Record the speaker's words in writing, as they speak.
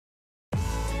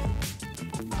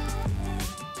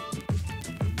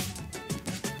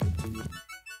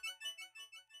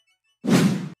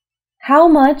How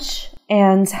much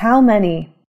and how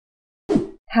many?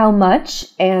 How much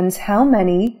and how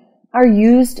many are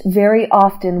used very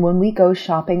often when we go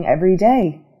shopping every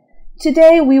day.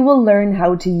 Today we will learn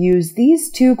how to use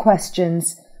these two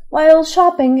questions while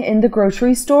shopping in the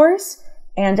grocery stores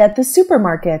and at the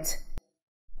supermarket.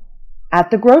 At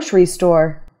the grocery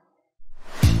store.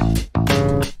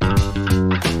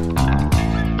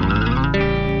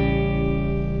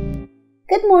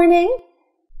 Good morning.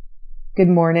 Good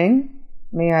morning.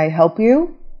 May I help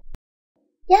you?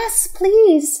 Yes,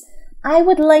 please. I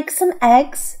would like some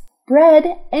eggs,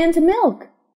 bread, and milk.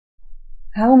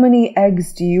 How many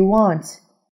eggs do you want?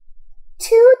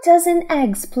 2 dozen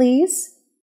eggs, please.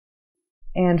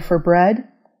 And for bread?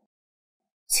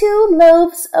 2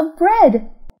 loaves of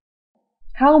bread.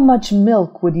 How much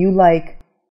milk would you like?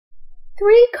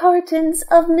 3 cartons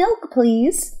of milk,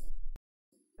 please.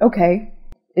 Okay.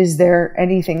 Is there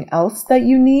anything else that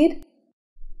you need?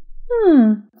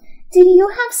 Do you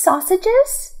have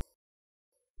sausages?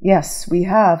 Yes, we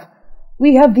have.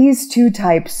 We have these 2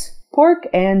 types, pork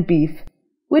and beef.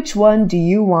 Which one do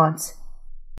you want?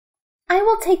 I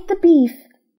will take the beef.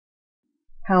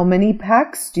 How many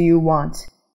packs do you want?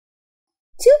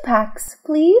 2 packs,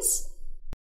 please.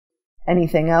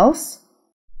 Anything else?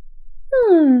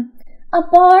 A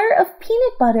bar of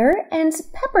peanut butter and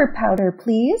pepper powder,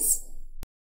 please.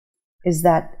 Is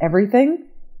that everything?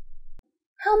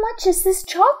 How much is this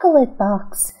chocolate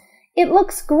box? It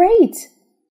looks great.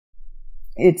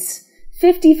 It's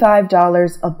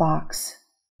 $55 a box.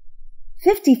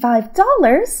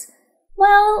 $55?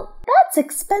 Well, that's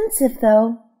expensive,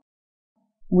 though.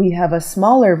 We have a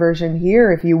smaller version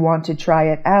here if you want to try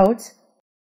it out.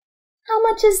 How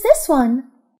much is this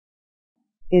one?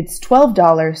 It's $12.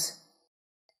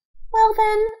 Well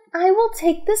then, I will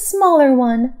take the smaller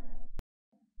one.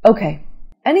 Okay.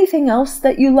 Anything else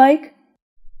that you like?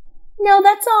 No,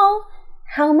 that's all.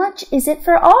 How much is it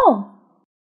for all?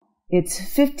 It's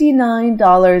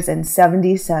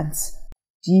 $59.70.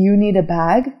 Do you need a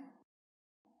bag?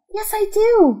 Yes, I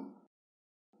do.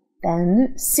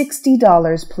 Then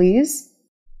 $60, please.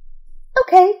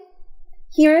 Okay.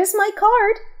 Here is my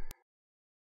card.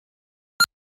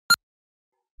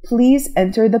 Please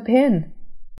enter the PIN.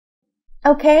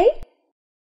 Okay.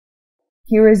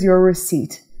 Here is your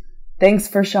receipt. Thanks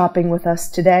for shopping with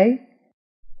us today.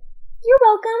 You're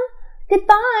welcome.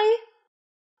 Goodbye.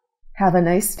 Have a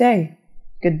nice day.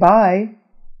 Goodbye.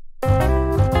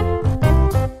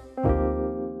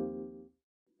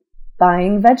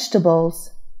 Buying vegetables.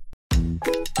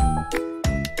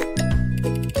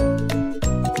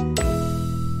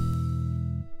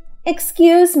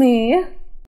 Excuse me.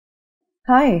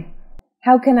 Hi.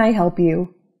 How can I help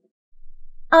you?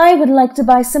 I would like to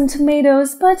buy some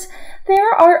tomatoes, but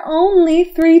there are only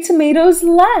 3 tomatoes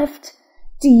left.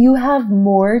 Do you have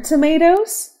more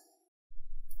tomatoes?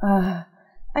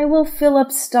 I will fill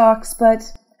up stocks,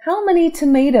 but how many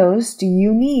tomatoes do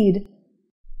you need?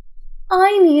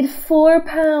 I need 4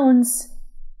 pounds.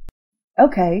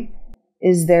 Okay.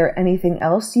 Is there anything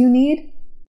else you need?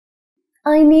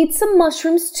 I need some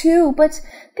mushrooms too, but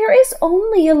there is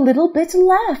only a little bit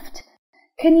left.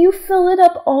 Can you fill it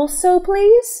up also,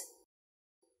 please?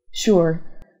 Sure.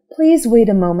 Please wait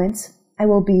a moment. I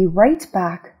will be right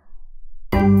back.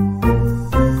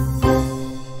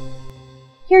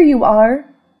 Here you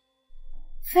are.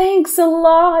 Thanks a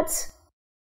lot.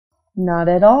 Not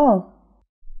at all.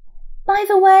 By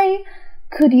the way,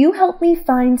 could you help me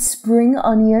find spring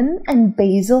onion and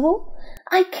basil?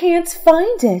 I can't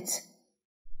find it.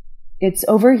 It's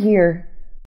over here.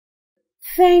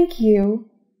 Thank you.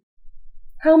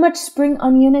 How much spring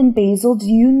onion and basil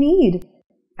do you need?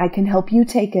 I can help you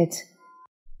take it.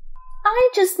 I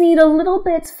just need a little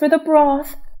bit for the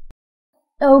broth.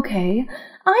 Okay,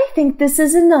 I think this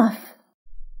is enough.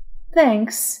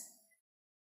 Thanks.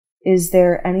 Is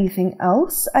there anything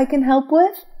else I can help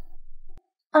with?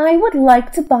 I would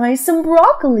like to buy some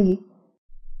broccoli.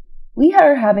 We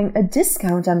are having a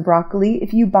discount on broccoli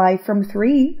if you buy from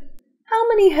 3. How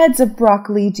many heads of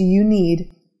broccoli do you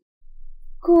need?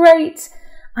 Great!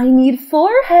 I need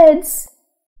 4 heads.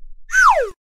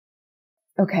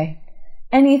 Okay.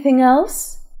 Anything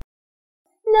else?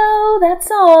 No, that's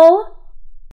all.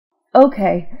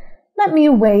 Okay. Let me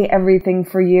weigh everything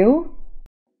for you.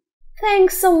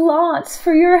 Thanks a lot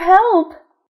for your help.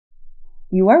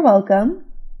 You are welcome.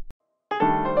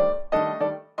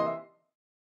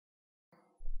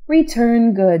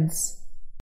 Return goods.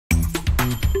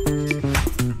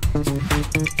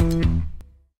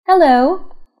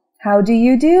 Hello. How do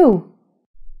you do?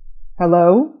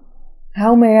 Hello?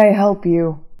 How may I help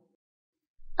you?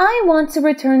 I want to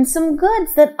return some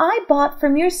goods that I bought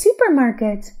from your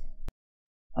supermarket.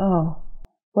 Oh,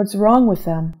 what's wrong with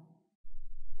them?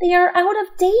 They are out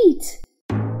of date.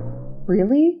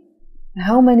 Really?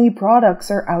 How many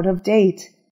products are out of date?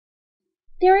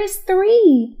 There is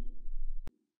 3.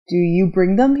 Do you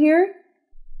bring them here?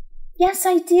 Yes,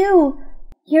 I do.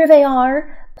 Here they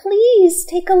are. Please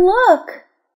take a look.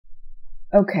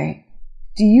 Okay.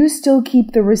 Do you still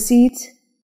keep the receipt?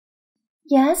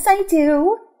 Yes, I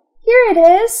do. Here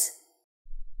it is.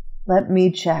 Let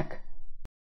me check.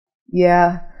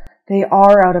 Yeah, they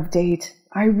are out of date.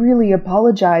 I really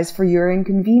apologize for your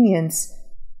inconvenience.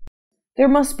 There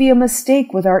must be a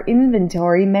mistake with our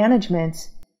inventory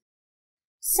management.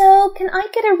 So, can I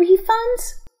get a refund?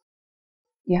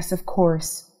 Yes, of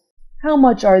course. How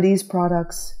much are these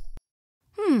products?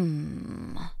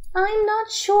 I'm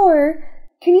not sure.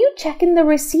 Can you check in the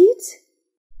receipt?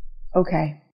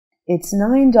 Okay. It's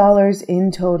 $9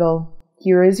 in total.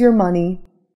 Here is your money.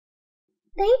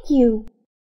 Thank you.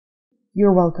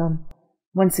 You're welcome.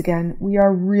 Once again, we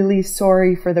are really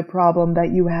sorry for the problem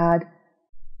that you had.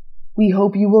 We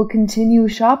hope you will continue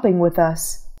shopping with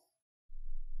us.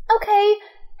 Okay,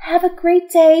 have a great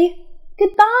day.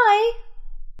 Goodbye.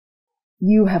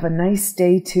 You have a nice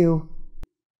day too.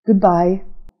 Goodbye.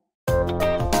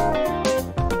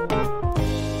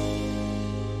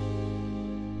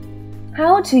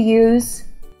 How to use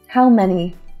how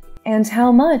many and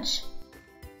how much.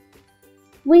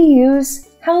 We use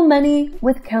how many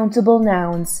with countable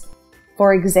nouns.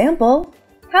 For example,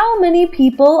 how many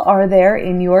people are there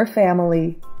in your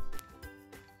family?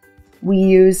 We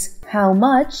use how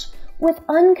much with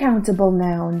uncountable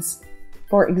nouns.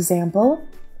 For example,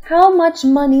 how much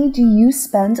money do you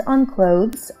spend on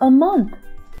clothes a month?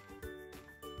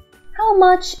 How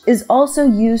much is also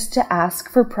used to ask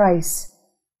for price.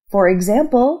 For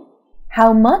example,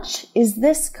 how much is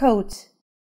this coat?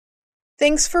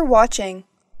 Thanks for watching.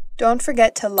 Don't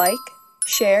forget to like,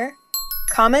 share,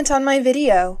 comment on my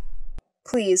video.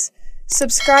 Please,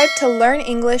 subscribe to Learn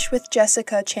English with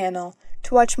Jessica channel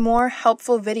to watch more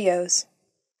helpful videos.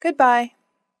 Goodbye.